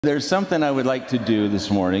There's something I would like to do this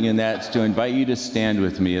morning, and that's to invite you to stand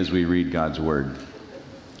with me as we read God's Word.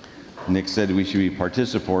 Nick said we should be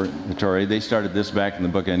participatory. They started this back in the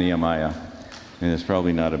book of Nehemiah, and it's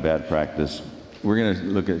probably not a bad practice. We're going to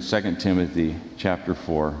look at 2 Timothy chapter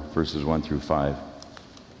 4, verses 1 through 5.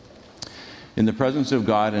 In the presence of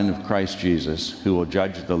God and of Christ Jesus, who will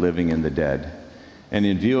judge the living and the dead, and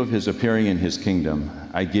in view of his appearing in his kingdom,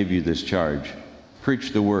 I give you this charge. Preach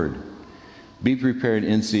the word. Be prepared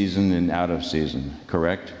in season and out of season.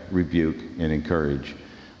 Correct, rebuke, and encourage,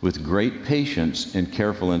 with great patience and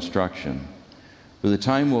careful instruction. For the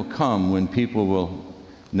time will come when people will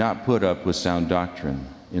not put up with sound doctrine.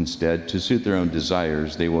 Instead, to suit their own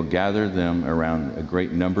desires, they will gather them around a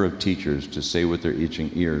great number of teachers to say what their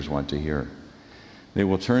itching ears want to hear. They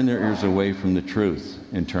will turn their ears away from the truth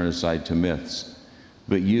and turn aside to myths.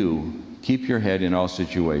 But you, keep your head in all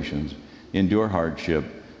situations, endure hardship,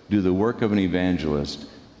 do the work of an evangelist,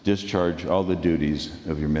 discharge all the duties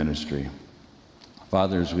of your ministry.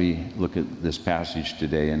 Father, as we look at this passage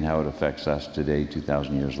today and how it affects us today,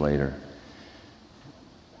 2,000 years later,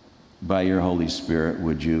 by your Holy Spirit,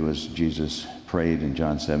 would you, as Jesus prayed in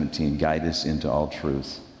John 17, guide us into all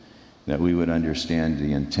truth, that we would understand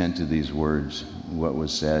the intent of these words, what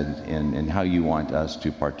was said, and how you want us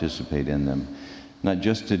to participate in them, not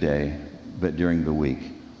just today, but during the week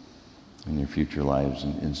in your future lives.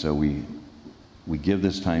 And so we give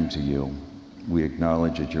this time to you. We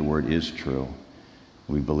acknowledge that your word is true.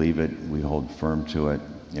 We believe it, we hold firm to it,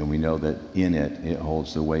 and we know that in it, it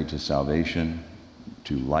holds the way to salvation,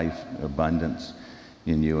 to life, abundance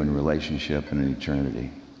in you, and relationship, and in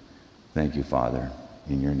eternity. Thank you, Father,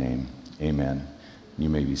 in your name. Amen. You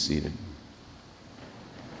may be seated.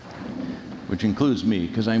 Which includes me,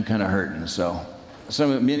 because I'm kind of hurting. So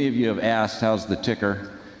many of you have asked, how's the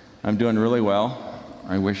ticker? I'm doing really well.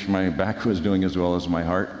 I wish my back was doing as well as my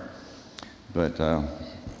heart, but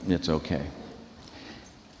it's okay.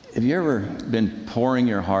 Have you ever been pouring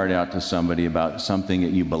your heart out to somebody about something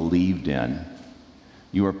that you believed in,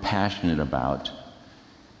 you were passionate about,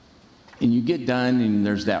 and you get done and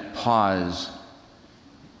there's that pause,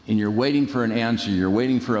 and you're waiting for an answer, you're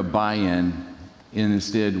waiting for a buy-in, and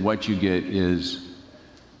instead what you get is,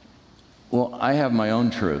 well, I have my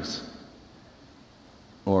own truth,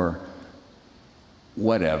 or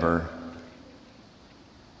whatever,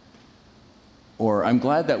 or I'm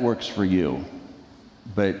glad that works for you,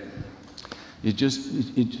 but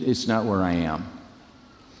it's not where I am.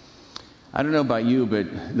 I don't know about you,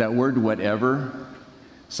 but that word whatever,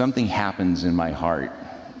 something happens in my heart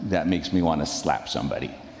that makes me want to slap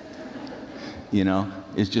somebody. You know,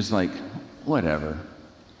 it's just like, whatever.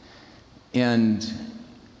 And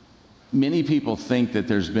many people think that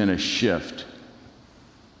there's been a shift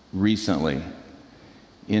recently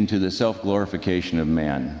into the self-glorification of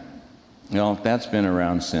man. Well, that's been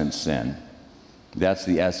around since sin. That's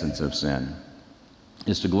the essence of sin,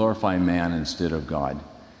 is to glorify man instead of God,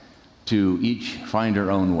 to each find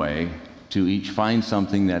our own way, to each find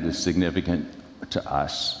something that is significant to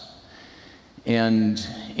us. And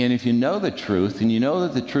if you know the truth, and you know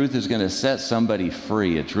that the truth is going to set somebody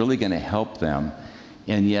free, it's really going to help them,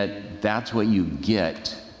 and yet that's what you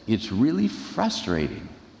get, it's really frustrating.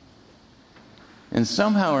 And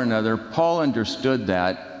somehow or another, Paul understood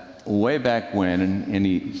that way back when, and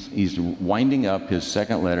he's winding up his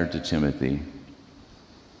second letter to Timothy.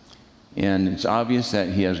 And it's obvious that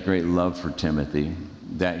he has great love for Timothy,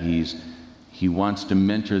 that he wants to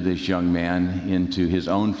mentor this young man into his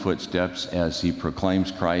own footsteps as he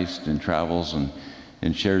proclaims Christ and travels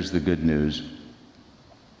and shares the good news.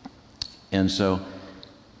 And so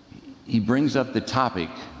he brings up the topic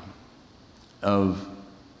of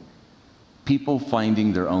people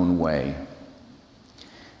finding their own way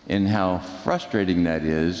and how frustrating that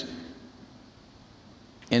is,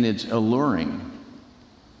 and it's alluring.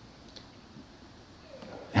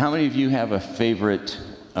 How many of you have a favorite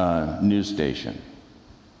news station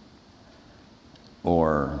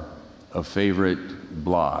or a favorite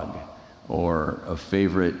blog or a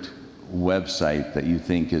favorite website that you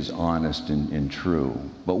think is honest and true?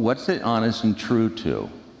 But what's it honest and true to?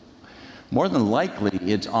 More than likely,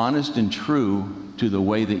 it's honest and true to the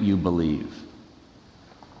way that you believe.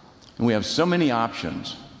 And we have so many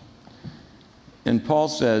options. And Paul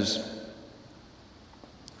says,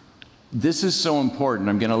 this is so important.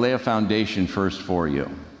 I'm going to lay a foundation first for you.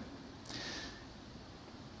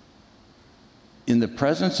 In the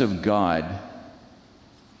presence of God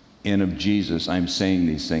and of Jesus, I'm saying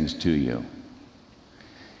these things to you.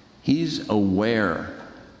 He's aware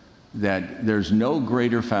that there's no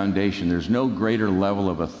greater foundation, there's no greater level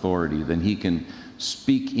of authority than he can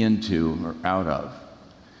speak into or out of.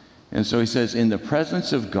 And so he says, in the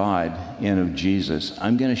presence of God and of Jesus,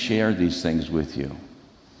 I'm going to share these things with you.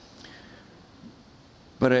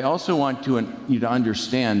 But I also want you to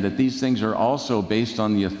understand that these things are also based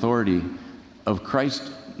on the authority of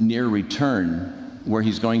Christ's near return, where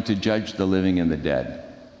he's going to judge the living and the dead.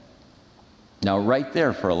 Now, right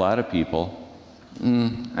there, for a lot of people,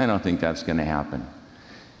 I don't think that's going to happen.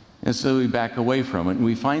 And so we back away from it, and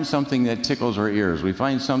we find something that tickles our ears. We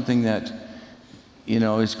find something that,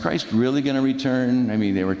 is Christ really going to return? I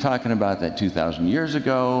mean, they were talking about that 2,000 years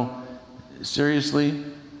ago. Seriously?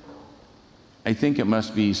 I think it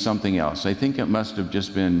must be something else. I think it must have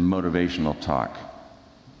just been motivational talk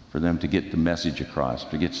for them to get the message across,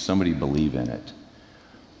 to get somebody to believe in it.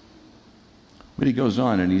 But he goes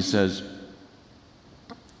on and he says,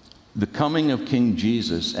 the coming of King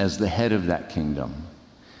Jesus as the head of that kingdom.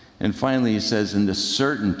 And finally he says, in the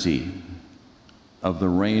certainty of the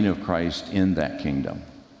reign of Christ in that kingdom.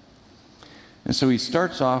 And so he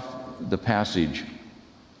starts off the passage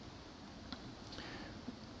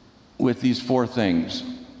with these four things.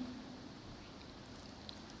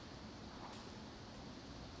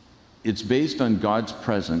 It's based on God's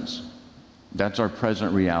presence. That's our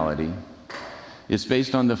present reality. It's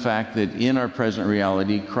based on the fact that in our present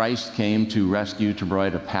reality, Christ came to rescue, to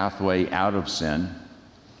provide a pathway out of sin.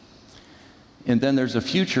 And then there's a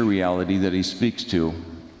future reality that he speaks to,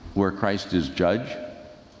 where Christ is judge,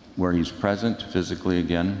 where he's present physically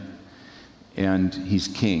again, and he's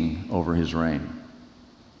king over his reign.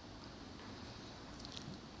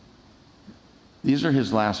 These are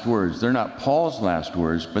his last words. They're not Paul's last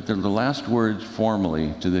words, but they're the last words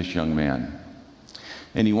formally to this young man.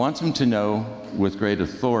 And he wants him to know with great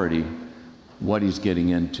authority what he's getting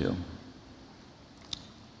into.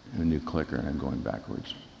 A new clicker, and I'm going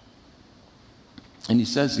backwards. And he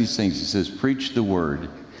says these things. He says, preach the word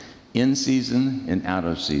in season and out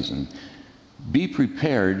of season. Be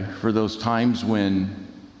prepared for those times when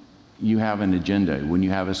you have an agenda, when you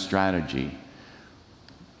have a strategy.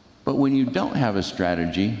 But when you don't have a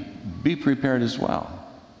strategy, be prepared as well.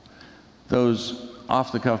 Those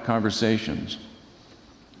off-the-cuff conversations.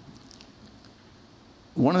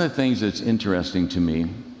 One of the things that's interesting to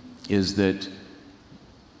me is that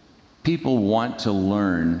people want to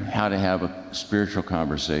learn how to have a spiritual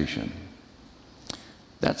conversation.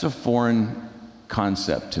 That's a foreign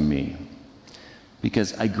concept to me,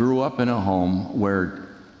 because I grew up in a home where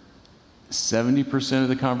 70% of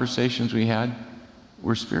the conversations we had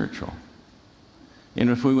were spiritual. And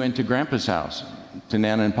if we went to Grandpa's house, to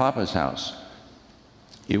Nana and Papa's house,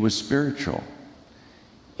 it was spiritual.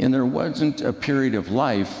 And there wasn't a period of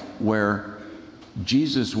life where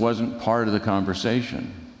Jesus wasn't part of the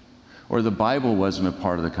conversation, or the Bible wasn't a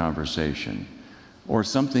part of the conversation, or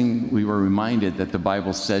something we were reminded that the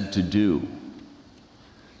Bible said to do.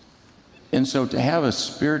 And so to have a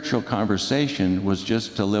spiritual conversation was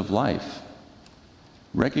just to live life,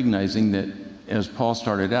 recognizing that, as Paul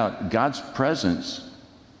started out, God's presence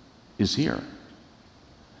is here.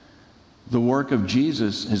 The work of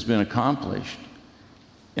Jesus has been accomplished,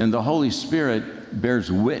 and the Holy Spirit bears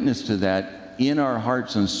witness to that in our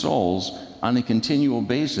hearts and souls on a continual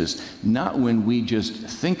basis, not when we just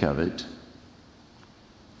think of it,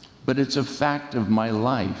 but it's a fact of my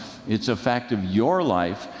life. It's a fact of your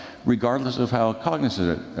life, regardless of how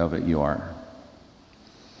cognizant of it you are.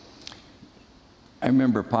 I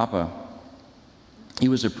remember Papa, he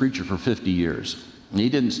was a preacher for 50 years. He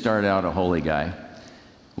didn't start out a holy guy.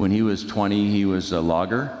 When he was 20, he was a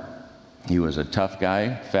logger. He was a tough guy.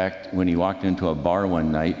 In fact, when he walked into a bar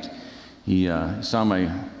one night, he saw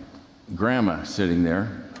my grandma sitting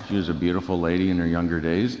there. She was a beautiful lady in her younger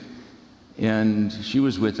days. And she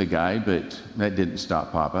was with a guy, but that didn't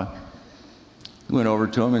stop Papa. He went over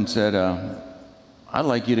to him and said, I'd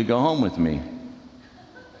like you to go home with me.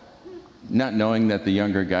 Not knowing that the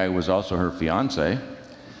younger guy was also her fiance.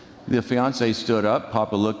 The fiance stood up,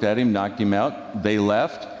 Papa looked at him, knocked him out, they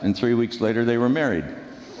left, and 3 weeks later they were married.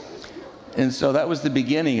 And so that was the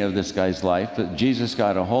beginning of this guy's life, but Jesus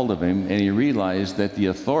got a hold of him, and he realized that the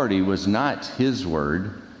authority was not his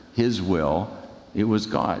word, his will, it was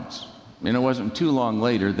God's. And it wasn't too long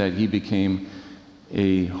later that he became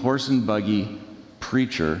a horse and buggy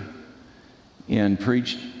preacher and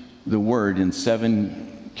preached the word in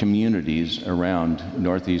 7 communities around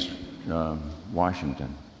northwest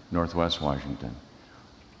Washington.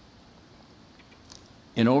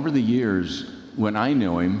 And over the years, when I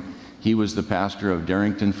knew him, he was the pastor of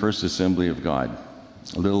Darrington First Assembly of God,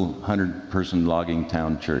 a little 100-person logging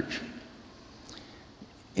town church.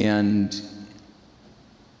 And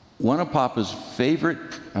one of Papa's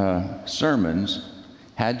favorite sermons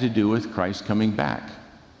had to do with Christ coming back.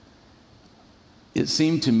 It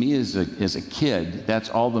seemed to me as a kid, that's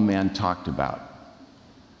all the man talked about,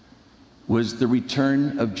 was the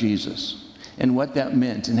return of Jesus and what that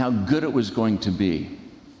meant and how good it was going to be.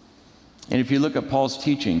 And if you look at Paul's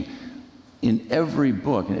teaching, in every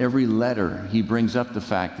book, in every letter, he brings up the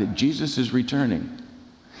fact that Jesus is returning,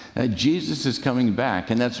 that Jesus is coming back,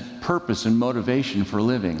 and that's purpose and motivation for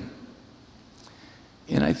living.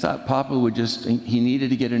 And I thought Papa he needed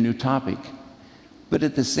to get a new topic. But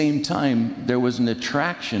at the same time, there was an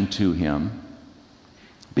attraction to him,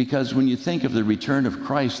 because when you think of the return of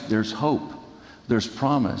Christ, there's hope, there's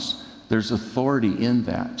promise, there's authority in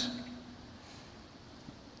that.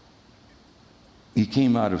 He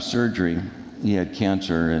came out of surgery. He had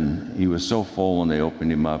cancer, and he was so full when they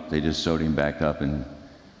opened him up, they just sewed him back up and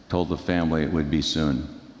told the family it would be soon.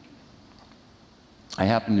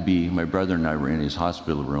 My brother and I were in his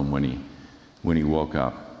hospital room when he woke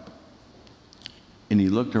up. And he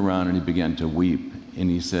looked around and he began to weep, and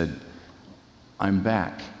he said, "I'm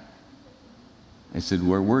back." I said,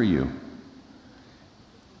 "Where were you?"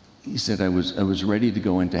 He said, I was ready to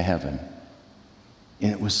go into heaven.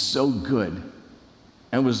 And it was so good.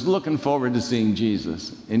 I was looking forward to seeing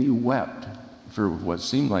Jesus. And he wept for what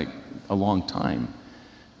seemed like a long time.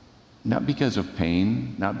 Not because of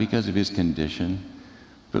pain, not because of his condition,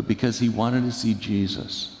 but because he wanted to see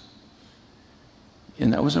Jesus.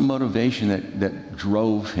 And that was a motivation that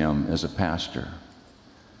drove him as a pastor.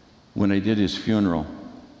 When I did his funeral,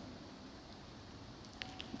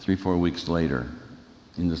 3-4 weeks later,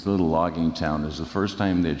 in this little logging town, it was the first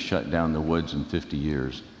time they had shut down the woods in 50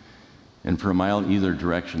 years. And for a mile either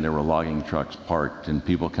direction, there were logging trucks parked and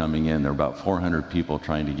people coming in. There were about 400 people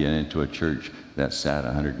trying to get into a church that sat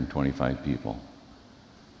 125 people.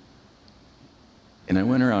 And I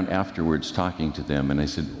went around afterwards talking to them, and I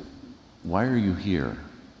said, "Why are you here?"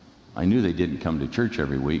 I knew they didn't come to church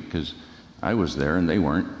every week because I was there and they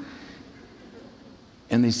weren't.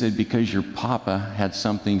 And they said, "Because your papa had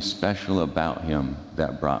something special about him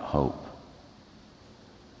that brought hope.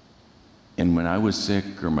 And when I was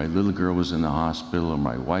sick, or my little girl was in the hospital, or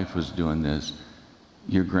my wife was doing this,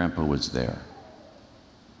 your grandpa was there."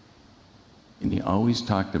 And he always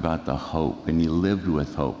talked about the hope, and he lived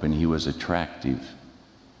with hope, and he was attractive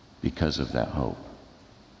because of that hope.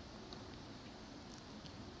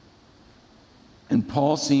 And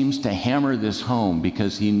Paul seems to hammer this home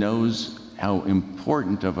because he knows how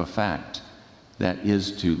important of a fact that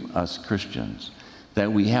is to us Christians,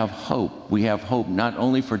 that we have hope. We have hope not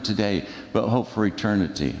only for today, but hope for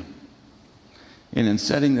eternity. And in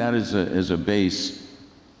setting that as a base,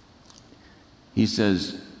 he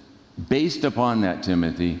says, based upon that,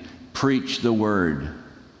 Timothy, preach the word.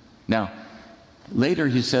 Now, later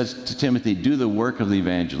he says to Timothy, do the work of the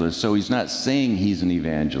evangelist. So he's not saying he's an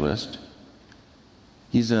evangelist.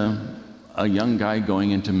 He's a young guy going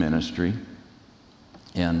into ministry.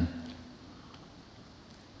 And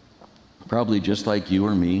probably just like you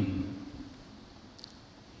or me,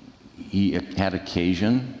 he had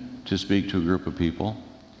occasion to speak to a group of people.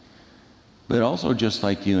 But also just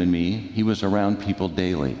like you and me, he was around people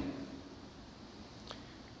daily.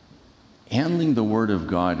 Handling the Word of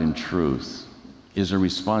God in truth is a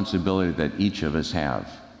responsibility that each of us have.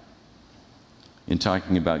 In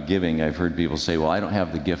talking about giving, I've heard people say, well, I don't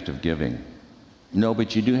have the gift of giving. No,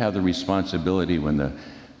 but you do have the responsibility when the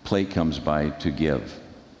plate comes by to give,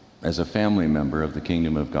 as a family member of the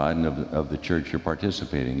kingdom of God and of the church you're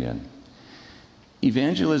participating in.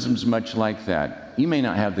 Evangelism's much like that. You may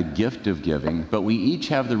not have the gift of giving, but we each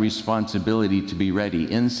have the responsibility to be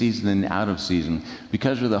ready in season and out of season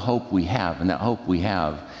because of the hope we have. And that hope we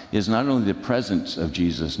have is not only the presence of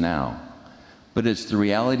Jesus now, but it's the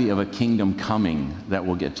reality of a kingdom coming that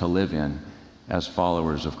we'll get to live in as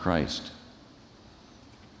followers of Christ.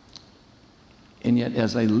 And yet,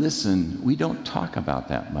 as I listen, we don't talk about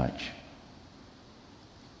that much.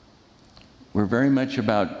 We're very much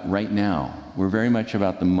about right now. We're very much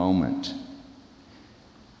about the moment.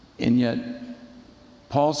 And yet,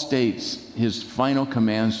 Paul states his final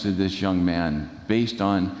commands to this young man based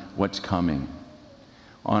on what's coming,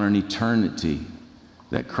 on an eternity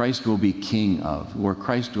that Christ will be king of, where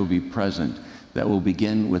Christ will be present, that will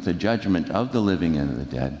begin with the judgment of the living and the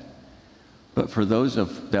dead. But for those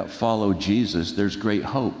that follow Jesus, there's great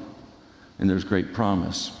hope and there's great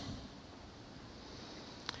promise.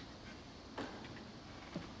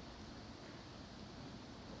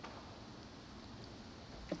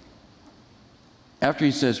 After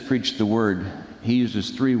he says, preach the word, he uses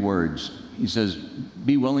 3 words. He says,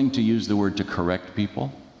 be willing to use the word to correct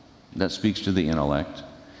people. That speaks to the intellect.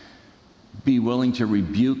 Be willing to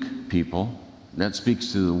rebuke people. That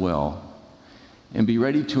speaks to the will. and be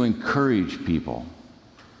ready to encourage people.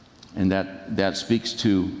 And that speaks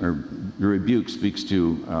to, or the rebuke speaks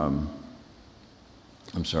to,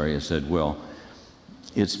 I'm sorry, I said will.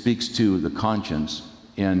 It speaks to the conscience,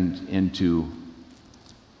 and to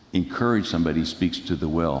encourage somebody speaks to the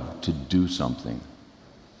will to do something.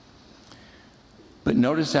 But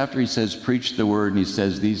notice after he says, preach the word, and he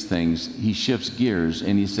says these things, he shifts gears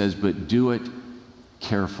and he says, but do it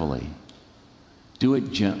carefully. Do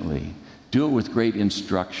it gently. Do it with great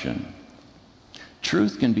instruction.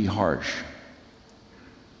 Truth can be harsh.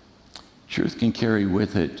 Truth can carry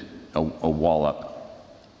with it a wallop.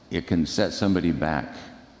 It can set somebody back.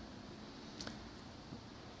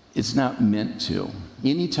 It's not meant to.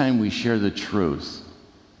 Anytime we share the truth,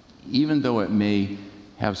 even though it may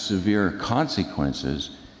have severe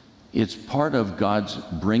consequences, it's part of God's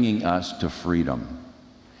bringing us to freedom.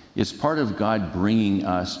 It's part of God bringing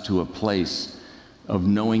us to a place of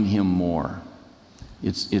knowing Him more.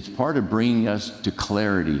 It's part of bringing us to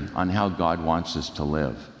clarity on how God wants us to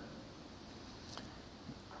live.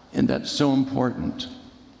 And that's so important.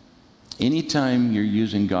 Anytime you're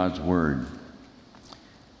using God's word,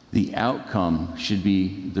 the outcome should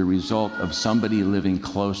be the result of somebody living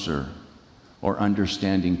closer or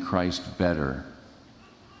understanding Christ better,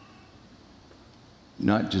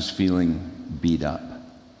 not just feeling beat up.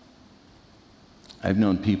 I've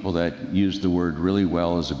known people that use the word really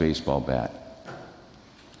well as a baseball bat.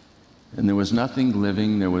 And there was nothing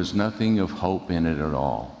living, there was nothing of hope in it at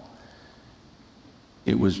all.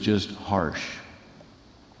 It was just harsh.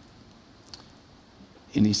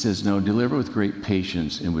 And he says, no, deliver with great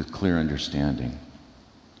patience and with clear understanding.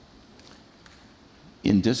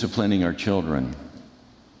 In disciplining our children,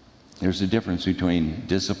 there's a difference between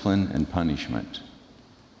discipline and punishment.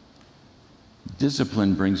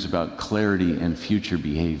 Discipline brings about clarity and future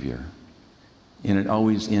behavior, and it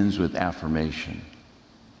always ends with affirmation.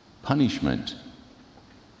 Punishment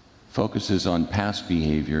focuses on past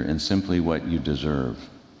behavior and simply what you deserve.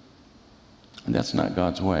 And that's not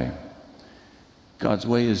God's way. God's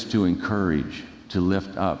way is to encourage, to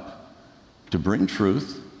lift up, to bring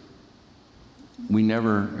truth.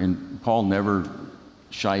 And Paul never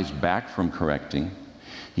shies back from correcting.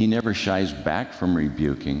 He never shies back from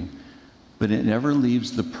rebuking, but it never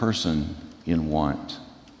leaves the person in want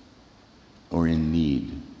or in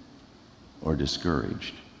need or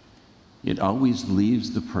discouraged. It always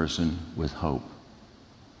leaves the person with hope.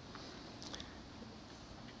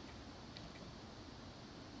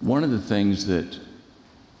 One of the things that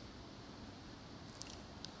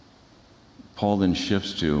Paul then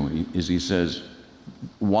shifts to is he says,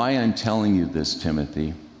 why I'm telling you this,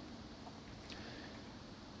 Timothy,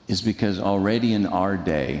 is because already in our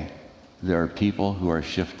day, there are people who are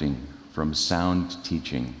shifting from sound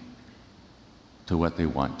teaching to what they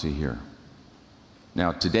want to hear.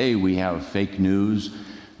 Now, today we have fake news,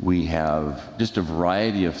 we have just a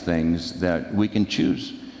variety of things that we can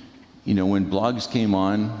choose. You know, when blogs came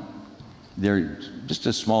on, there are just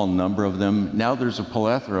a small number of them. Now there's a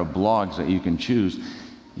plethora of blogs that you can choose,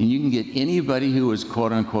 and you can get anybody who is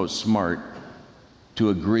quote-unquote smart to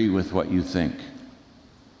agree with what you think.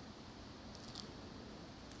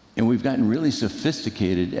 And we've gotten really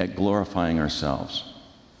sophisticated at glorifying ourselves.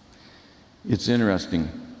 It's interesting.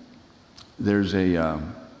 There's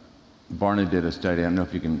Barna did a study. I don't know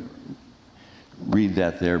if you can read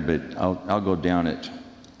that there, but I'll go down it.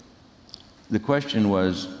 The question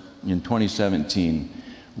was, in 2017,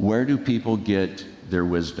 where do people get their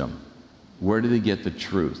wisdom? Where do they get the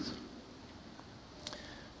truth?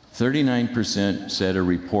 39% said a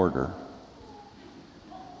reporter.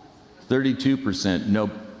 32%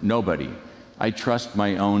 nobody. I trust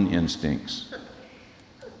my own instincts.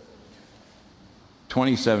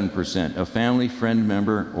 27%, a family, friend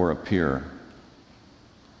member, or a peer.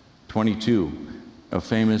 22, a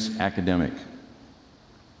famous academic.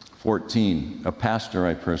 14, a pastor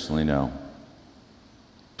I personally know.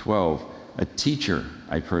 12, a teacher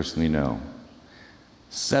I personally know.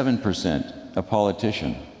 7%, a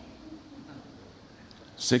politician.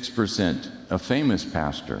 6%, a famous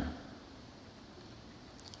pastor.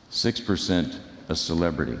 6%, a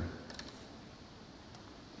celebrity.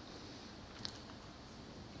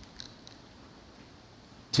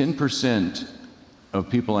 %, of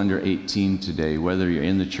people under 18 today, whether you're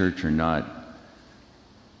in the church or not,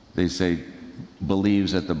 they say,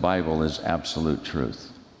 believes that the Bible is absolute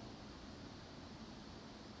truth.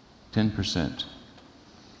 10%.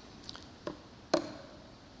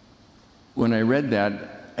 When I read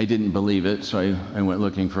that, I didn't believe it, so I went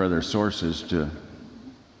looking for other sources to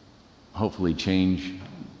hopefully change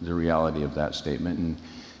the reality of that statement.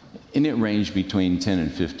 And it ranged between 10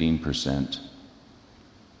 and 15%.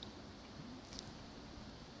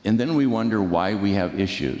 And then we wonder why we have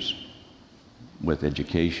issues with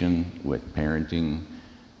education, with parenting,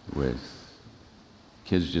 with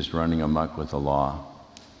kids just running amok with the law.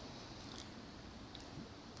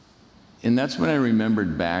 And that's when I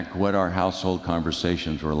remembered back what our household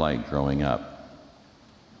conversations were like growing up,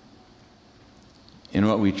 and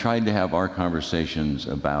what we tried to have our conversations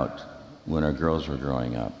about when our girls were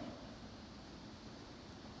growing up.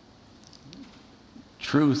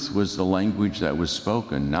 Truth was the language that was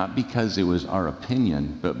spoken, not because it was our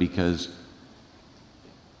opinion, but because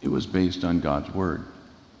it was based on God's word.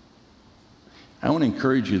 I want to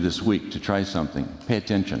encourage you this week to try something. Pay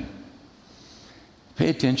attention. Pay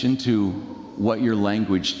attention to what your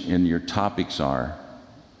language and your topics are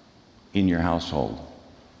in your household.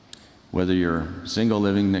 Whether you're single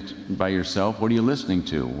living by yourself, what are you listening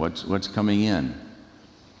to? What's coming in?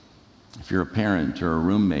 If you're a parent or a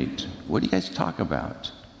roommate, what do you guys talk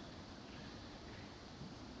about?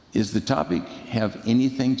 Is the topic have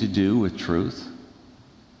anything to do with truth?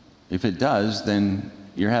 If it does, then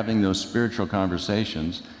you're having those spiritual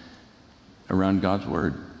conversations around God's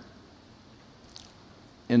word.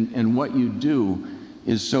 And what you do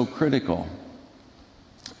is so critical.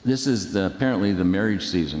 This is apparently the marriage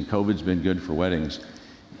season. COVID's been good for weddings.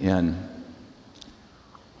 And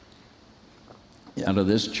out of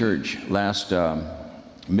this church, last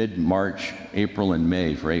mid-March, April, and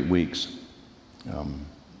May, for 8 weeks,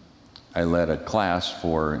 I led a class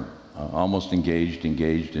for almost engaged,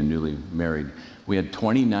 and newly married. We had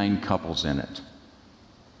 29 couples in it.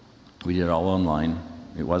 We did it all online.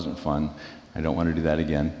 It wasn't fun. I don't want to do that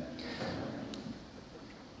again.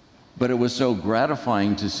 But it was so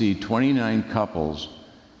gratifying to see 29 couples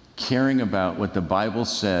caring about what the Bible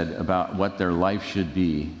said about what their life should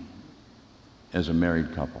be as a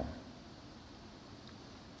married couple.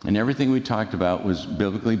 And everything we talked about was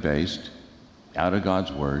biblically based, out of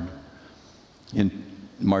God's word. In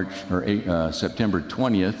September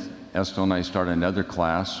 20th, Estelle and I started another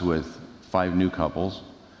class with 5 new couples.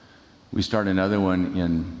 We start another one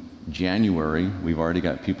in January. We've already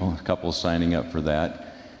got couples signing up for that.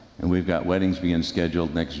 And we've got weddings being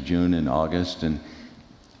scheduled next June and August. And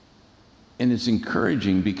it's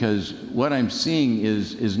encouraging because what I'm seeing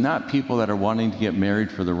is not people that are wanting to get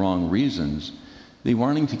married for the wrong reasons. They're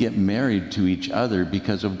wanting to get married to each other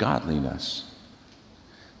because of godliness.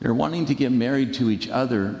 They're wanting to get married to each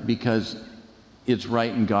other because it's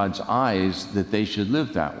right in God's eyes that they should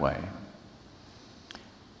live that way.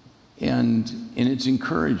 And it's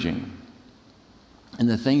encouraging. And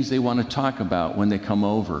the things they want to talk about when they come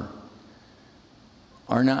over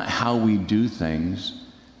are not how we do things,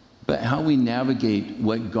 but how we navigate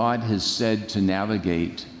what God has said to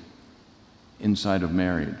navigate inside of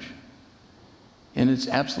marriage. And it's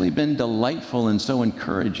absolutely been delightful and so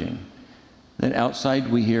encouraging that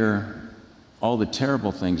outside we hear all the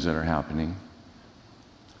terrible things that are happening,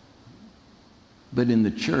 but in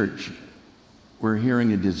the church, we're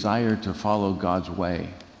hearing a desire to follow God's way,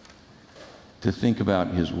 to think about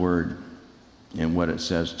His word and what it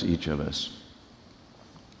says to each of us.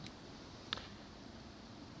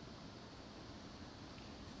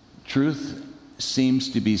 Truth seems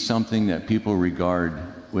to be something that people regard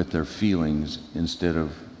with their feelings instead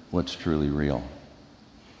of what's truly real.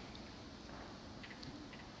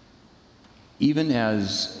 Even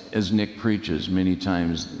as Nick preaches many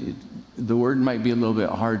times, the word might be a little bit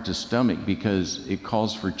hard to stomach because it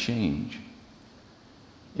calls for change.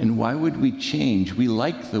 And why would we change? We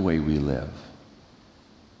like the way we live.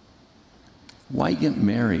 Why get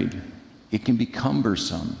married? It can be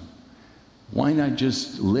cumbersome. Why not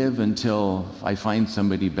just live until I find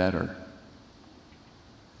somebody better?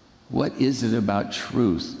 What is it about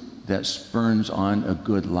truth that spurns on a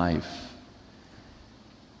good life?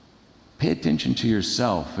 Pay attention to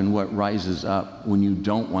yourself and what rises up when you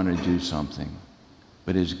don't want to do something,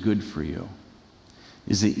 but is good for you.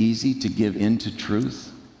 Is it easy to give in to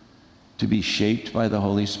truth, to be shaped by the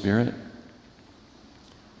Holy Spirit?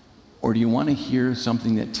 Or do you want to hear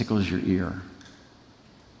something that tickles your ear?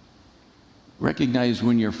 Recognize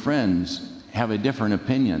when your friends have a different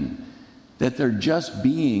opinion, that they're just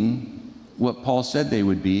being what Paul said they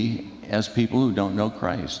would be as people who don't know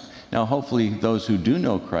Christ. Now, hopefully, those who do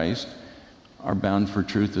know Christ are bound for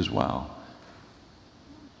truth as well.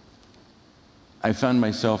 I found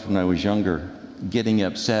myself when I was younger getting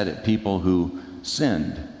upset at people who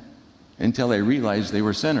sinned until I realized they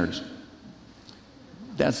were sinners.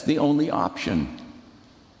 That's the only option.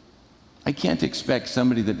 I can't expect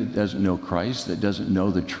somebody that doesn't know Christ, that doesn't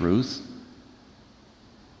know the truth,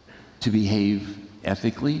 to behave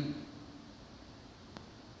ethically,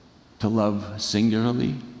 to love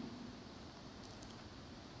singularly.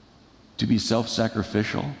 to be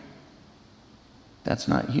self-sacrificial, that's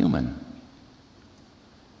not human.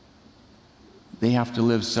 They have to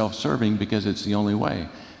live self-serving because it's the only way.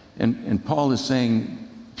 And Paul is saying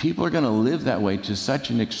people are going to live that way to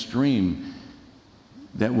such an extreme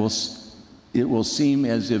that it will seem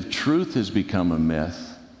as if truth has become a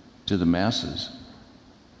myth to the masses,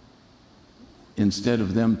 instead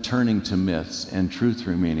of them turning to myths and truth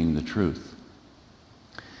remaining the truth.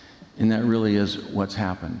 And that really is what's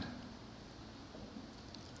happened.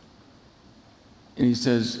 And he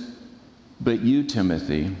says, but you,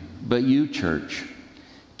 Timothy, but you, church,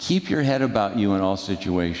 keep your head about you in all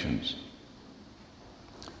situations.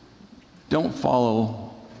 Don't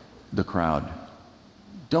follow the crowd.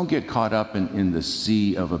 Don't get caught up in the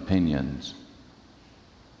sea of opinions.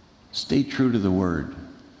 Stay true to the word.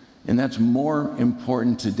 And that's more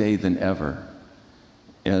important today than ever,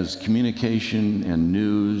 as communication and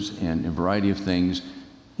news and a variety of things,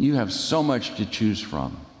 you have so much to choose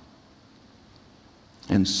from.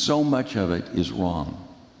 And so much of it is wrong.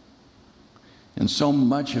 And so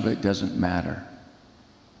much of it doesn't matter.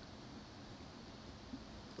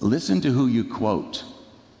 Listen to who you quote.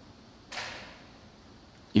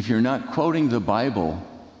 If you're not quoting the Bible,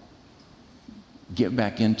 get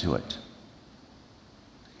back into it.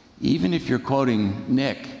 Even if you're quoting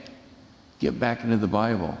Nick, get back into the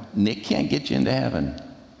Bible. Nick can't get you into heaven,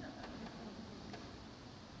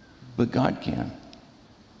 but God can.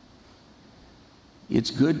 It's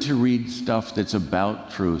good to read stuff that's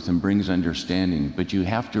about truth and brings understanding, but you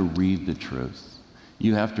have to read the truth.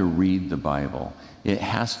 You have to read the Bible. It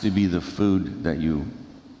has to be the food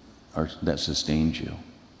that sustains you.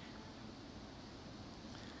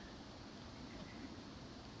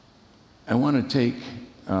 I want to take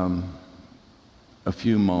a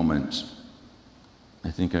few moments.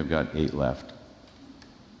 I think I've got 8 left,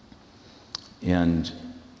 and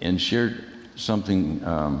share something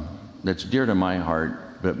that's dear to my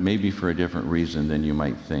heart, but maybe for a different reason than you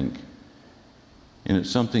might think. And it's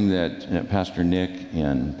something that Pastor Nick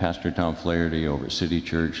and Pastor Tom Flaherty over at City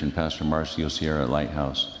Church and Pastor Marcio Sierra at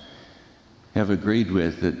Lighthouse have agreed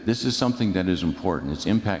with, that this is something that is important. It's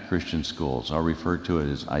Impact Christian Schools. I'll refer to it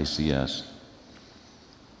as ICS.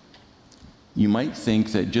 You might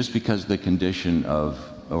think that just because the condition of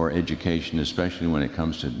our education, especially when it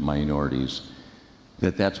comes to minorities,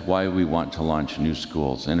 that's why we want to launch new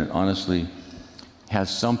schools. And it honestly has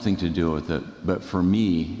something to do with it, but for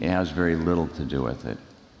me, it has very little to do with it.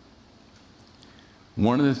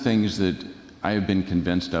 One of the things that I have been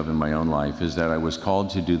convinced of in my own life is that I was called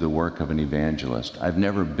to do the work of an evangelist. I've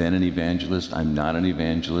never been an evangelist. I'm not an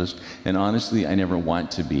evangelist. And honestly, I never want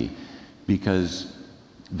to be, because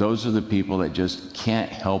those are the people that just can't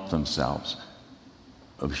help themselves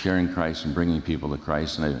of sharing Christ and bringing people to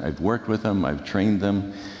Christ. And I've worked with them, I've trained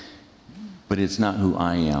them, but it's not who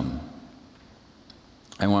I am.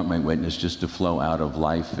 I want my witness just to flow out of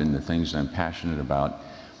life and the things I'm passionate about.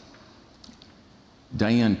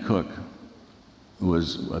 Diane Cook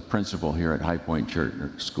was a principal here at High Point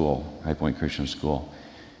Church School, High Point Christian School.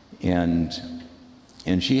 And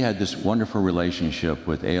she had this wonderful relationship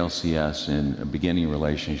with ALCS and a beginning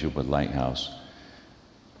relationship with Lighthouse.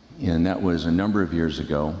 And that was a number of years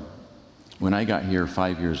ago. When I got here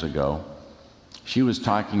 5 years ago, she was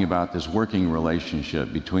talking about this working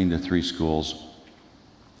relationship between the 3 schools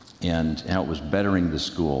and how it was bettering the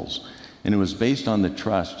schools. And it was based on the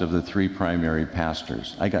trust of the 3 primary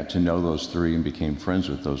pastors. I got to know those 3 and became friends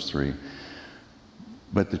with those 3.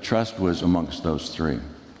 But the trust was amongst those 3.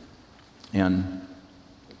 And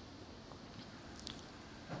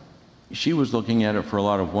she was looking at it for a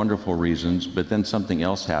lot of wonderful reasons, but then something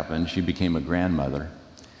else happened. She became a grandmother,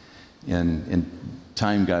 and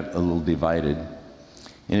time got a little divided.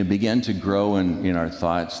 And it began to grow in our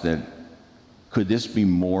thoughts that, could this be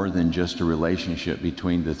more than just a relationship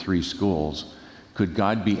between the 3 schools? Could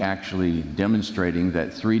God be actually demonstrating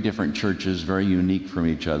that 3 different churches, very unique from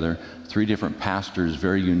each other, 3 different pastors,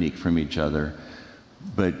 very unique from each other,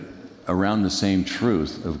 but around the same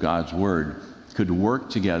truth of God's Word, could work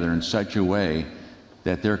together in such a way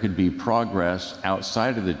that there could be progress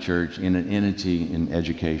outside of the church in an entity in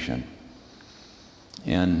education?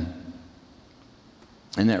 And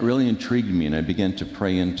that really intrigued me, and I began to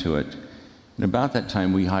pray into it. And about that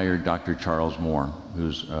time, we hired Dr. Charles Moore,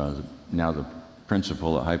 who's now the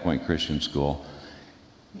principal at High Point Christian School.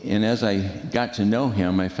 And as I got to know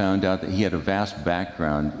him, I found out that he had a vast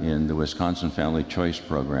background in the Wisconsin Family Choice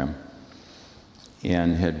Program,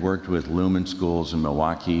 and had worked with Lumen Schools in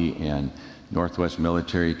Milwaukee and Northwest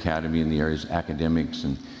Military Academy in the areas of academics.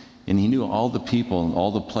 And he knew all the people and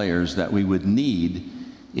all the players that we would need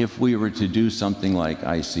if we were to do something like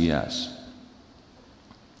ICS.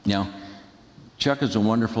 Now, Chuck is a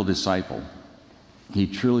wonderful disciple. He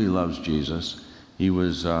truly loves Jesus. He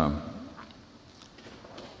went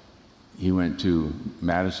to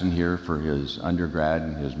Madison here for his undergrad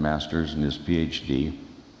and his master's and his PhD.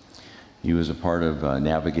 He was a part of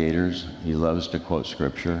Navigators. He loves to quote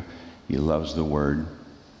scripture. He loves the Word.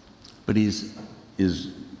 But his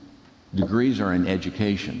degrees are in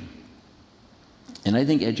education. And I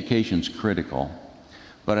think education's critical.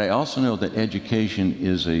 But I also know that education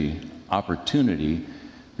is an opportunity,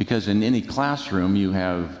 because in any classroom you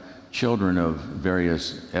have children of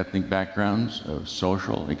various ethnic backgrounds, of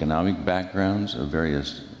social, economic backgrounds, of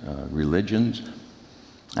various religions.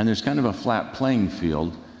 And there's kind of a flat playing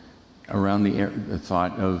field around the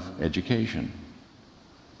thought of education.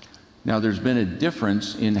 Now, there's been a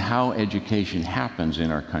difference in how education happens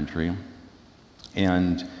in our country,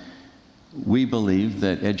 and we believe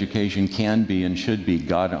that education can be and should be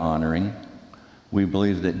God-honoring. We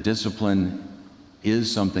believe that discipline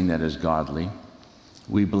is something that is godly.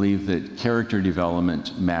 We believe that character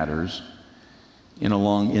development matters. And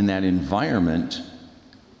in that environment,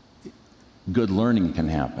 good learning can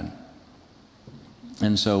happen.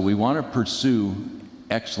 And so we want to pursue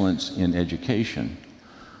excellence in education,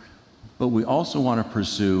 but we also want to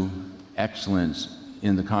pursue excellence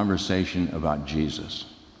in the conversation about Jesus,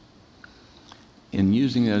 in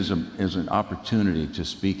using it as an opportunity to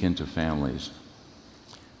speak into families.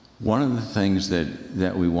 One of the things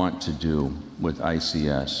that we want to do with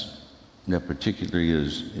ICS, that particularly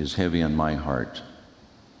is heavy on my heart,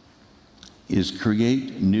 is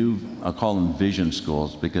create new, I'll call them vision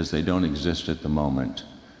schools because they don't exist at the moment.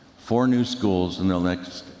 4 new schools in the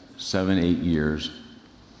next 7-8 years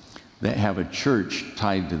that have a church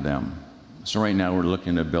tied to them. So right now we're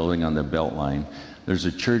looking at a building on the Beltline. There's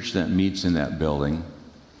a church that meets in that building.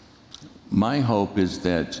 My hope is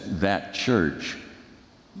that that church,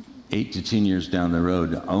 8 to 10 years down the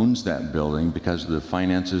road, owns that building because of the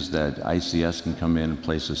finances that ICS can come in and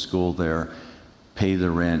place a school there, pay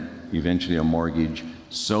the rent, eventually a mortgage,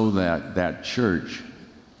 so that that church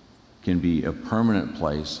can be a permanent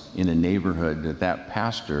place in a neighborhood that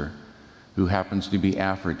pastor, who happens to be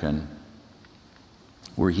African,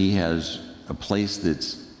 where he has a place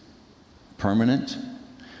that's permanent,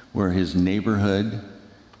 where his neighborhood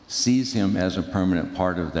sees him as a permanent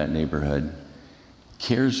part of that neighborhood,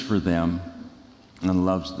 cares for them, and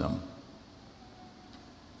loves them.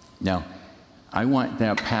 Now, I want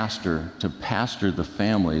that pastor to pastor the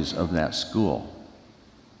families of that school.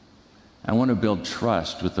 I want to build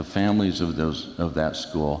trust with the families of that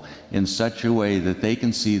school in such a way that they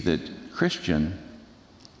can see that Christian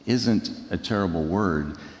isn't a terrible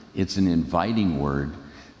word, it's an inviting word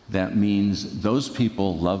that means those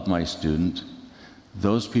people love my student,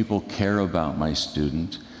 those people care about my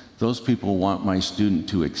student, those people want my student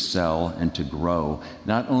to excel and to grow,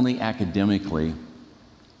 not only academically,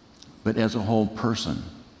 but as a whole person.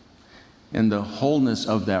 And the wholeness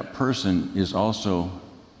of that person is also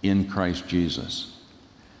in Christ Jesus.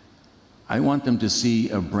 I want them to see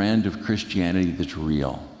a brand of Christianity that's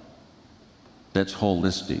real, that's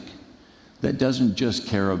holistic, that doesn't just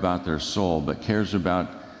care about their soul, but cares about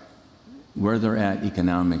where they're at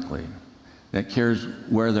economically, that cares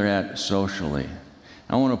where they're at socially.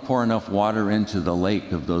 I want to pour enough water into the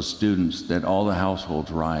lake of those students that all the households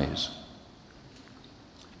rise.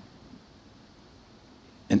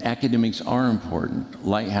 And academics are important.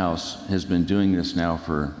 Lighthouse has been doing this now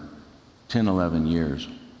for 10, 11 years.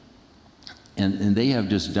 And they have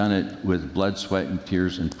just done it with blood, sweat, and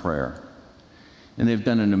tears and prayer. And they've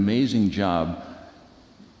done an amazing job.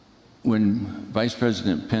 When Vice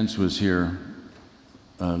President Pence was here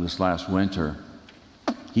this last winter,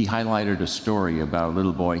 he highlighted a story about a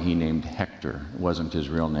little boy he named Hector. It wasn't his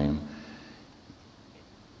real name.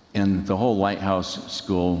 And the whole Lighthouse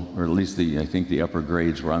school, or at least I think the upper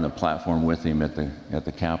grades, were on the platform with him at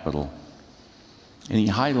the Capitol. And he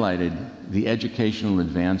highlighted the educational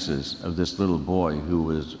advances of this little boy who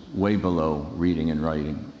was way below reading and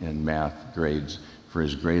writing and math grades for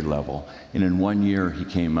his grade level. And in 1 year, he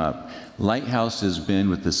came up. Lighthouse has been,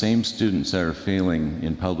 with the same students that are failing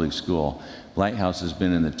in public school, Lighthouse has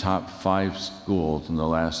been in the top 5 schools in the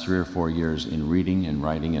last 3 or 4 years in reading and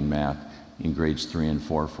writing and math in grades 3 and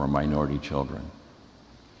 4 for minority children.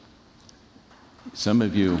 Some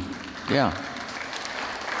of you, yeah.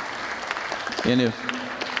 And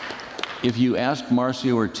if you ask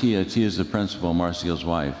Marcio or Tia is the principal, Marcio's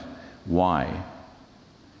wife, why?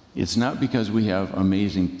 It's not because we have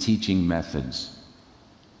amazing teaching methods.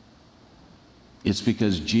 It's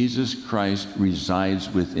because Jesus Christ resides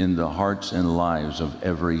within the hearts and lives of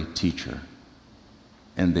every teacher,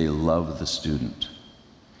 and they love the student.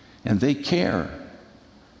 And they care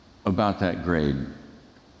about that grade,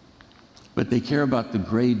 but they care about the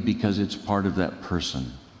grade because it's part of that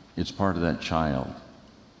person. It's part of that child.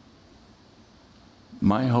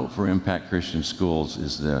 My hope for Impact Christian Schools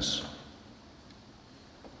is this,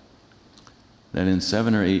 that in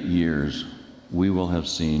 7 or 8 years, we will have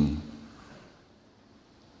seen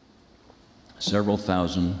several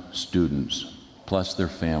thousand students, plus their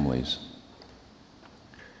families,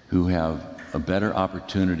 who have a better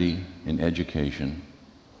opportunity in education,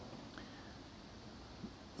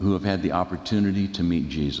 who have had the opportunity to meet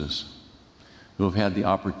Jesus, who have had the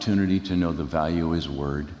opportunity to know the value of His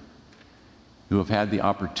Word, who have had the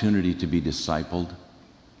opportunity to be discipled,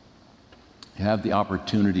 have the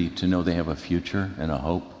opportunity to know they have a future and a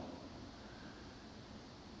hope,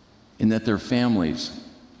 and that their families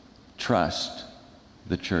trust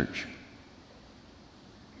the church.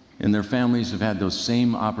 And their families have had those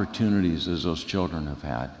same opportunities as those children have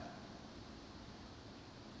had.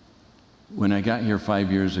 When I got here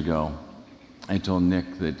 5 years ago, I told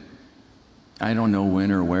Nick that I don't know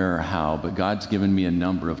when or where or how, but God's given me a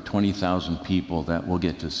number of 20,000 people that we'll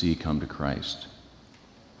get to see come to Christ.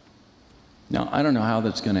 Now, I don't know how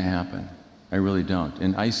that's going to happen. I really don't.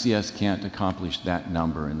 And ICS can't accomplish that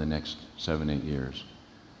number in the next 7, 8 years.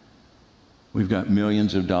 We've got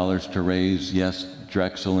millions of dollars to raise. Yes,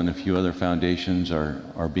 Drexel and a few other foundations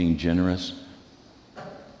are being generous.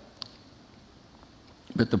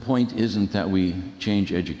 But the point isn't that we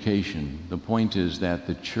change education. The point is that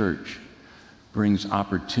the church brings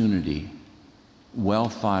opportunity, well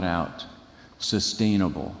thought out,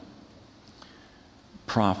 sustainable,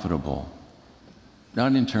 profitable,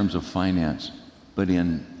 not in terms of finance, but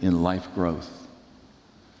in life growth.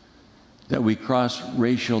 That we cross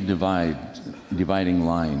racial dividing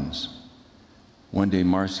lines. One day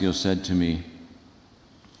Marcio said to me,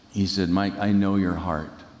 he said, "Mike, I know your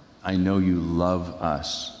heart. I know you love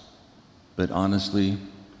us. But honestly,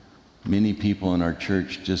 many people in our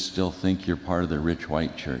church just still think you're part of the rich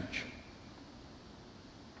white church."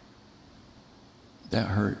 That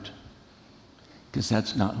hurt, because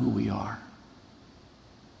that's not who we are.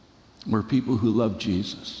 We're people who love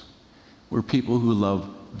Jesus. We're people who love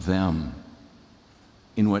them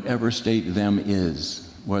in whatever state them is,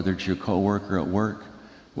 whether it's your coworker at work,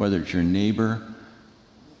 whether it's your neighbor,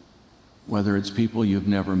 whether it's people you've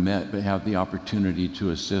never met but have the opportunity to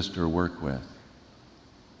assist or work with.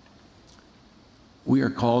 We are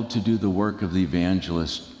called to do the work of the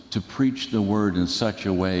evangelist, to preach the word in such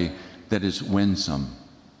a way that it's winsome,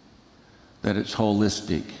 that it's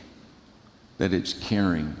holistic, that it's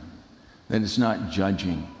caring, that it's not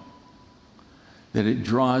judging, that it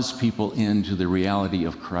draws people into the reality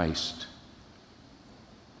of Christ.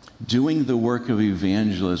 Doing the work of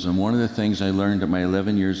evangelism, one of the things I learned at my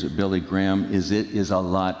 11 years at Billy Graham is it is a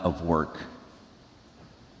lot of work.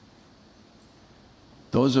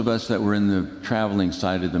 Those of us that were in the traveling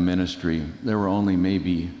side of the ministry, there were only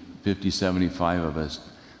maybe 50, 75 of us.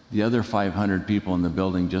 The other 500 people in the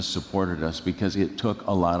building just supported us because it took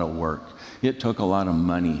a lot of work. It took a lot of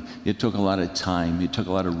money. It took a lot of time. It took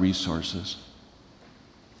a lot of resources.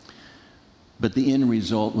 But the end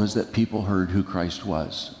result was that people heard who Christ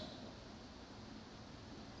was.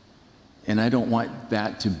 And I don't want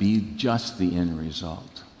that to be just the end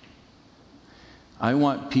result. I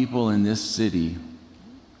want people in this city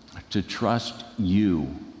to trust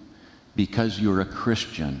you because you're a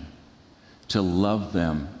Christian, to love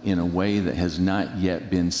them in a way that has not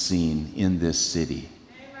yet been seen in this city.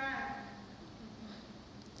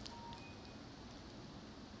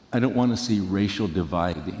 I don't want to see racial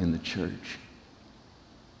divide in the church.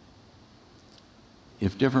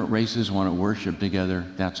 If different races want to worship together,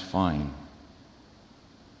 that's fine.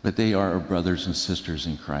 But they are our brothers and sisters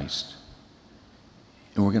in Christ.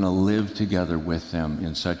 And we're going to live together with them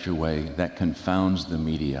in such a way that confounds the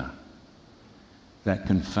media, that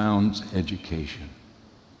confounds education,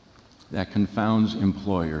 that confounds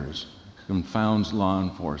employers, confounds law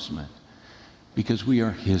enforcement, because we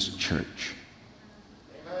are His church.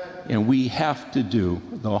 And we have to do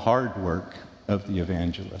the hard work of the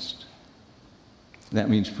evangelist. That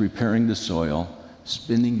means preparing the soil,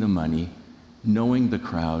 spending the money, knowing the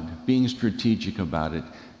crowd, being strategic about it,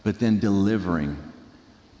 but then delivering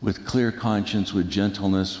with clear conscience, with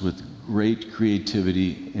gentleness, with great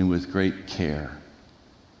creativity, and with great care.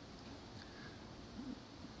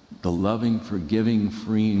 The loving, forgiving,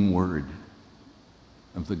 freeing word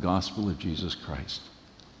of the gospel of Jesus Christ.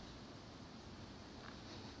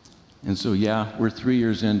 And so, yeah, we're 3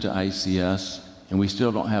 years into ICS. and we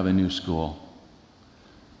still don't have a new school.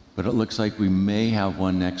 But it looks like we may have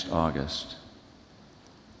one next August.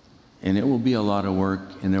 And it will be a lot of work,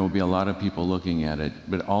 and there will be a lot of people looking at it,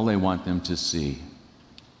 but all they want them to see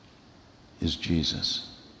is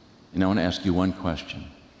Jesus. And I want to ask you one question.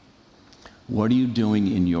 What are you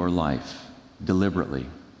doing in your life deliberately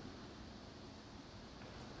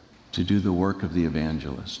to do the work of the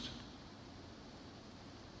evangelist?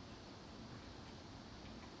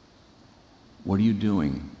 What are you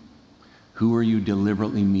doing? Who are you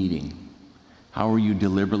deliberately meeting? How are you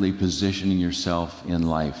deliberately positioning yourself in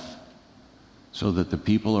life so that the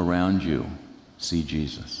people around you see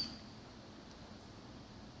Jesus?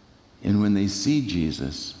 And when they see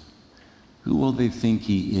Jesus, who will they think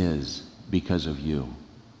he is because of you?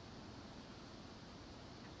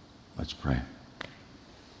 Let's pray.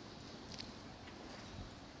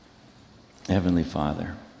 Heavenly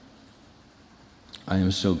Father, I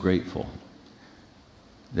am so grateful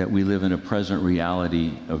that we live in a present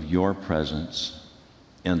reality of your presence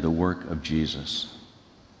and the work of Jesus.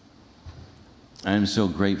 I am so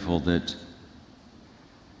grateful that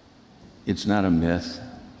it's not a myth,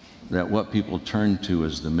 that what people turn to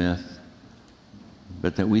is the myth,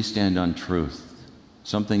 but that we stand on truth,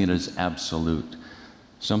 something that is absolute,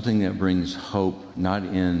 something that brings hope, not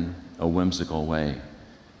in a whimsical way,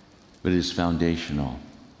 but is foundational.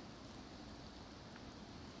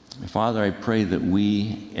 Father, I pray that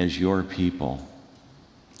we, as your people,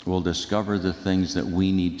 will discover the things that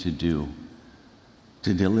we need to do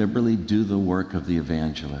to deliberately do the work of the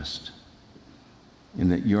evangelist,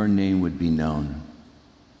 and that your name would be known.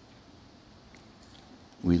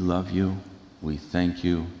 We love you, we thank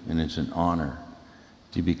you, and it's an honor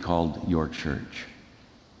to be called your church.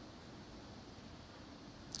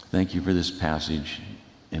 Thank you for this passage,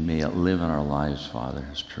 and may it live in our lives, Father,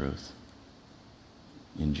 as truth.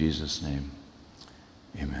 In Jesus' name,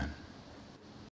 amen.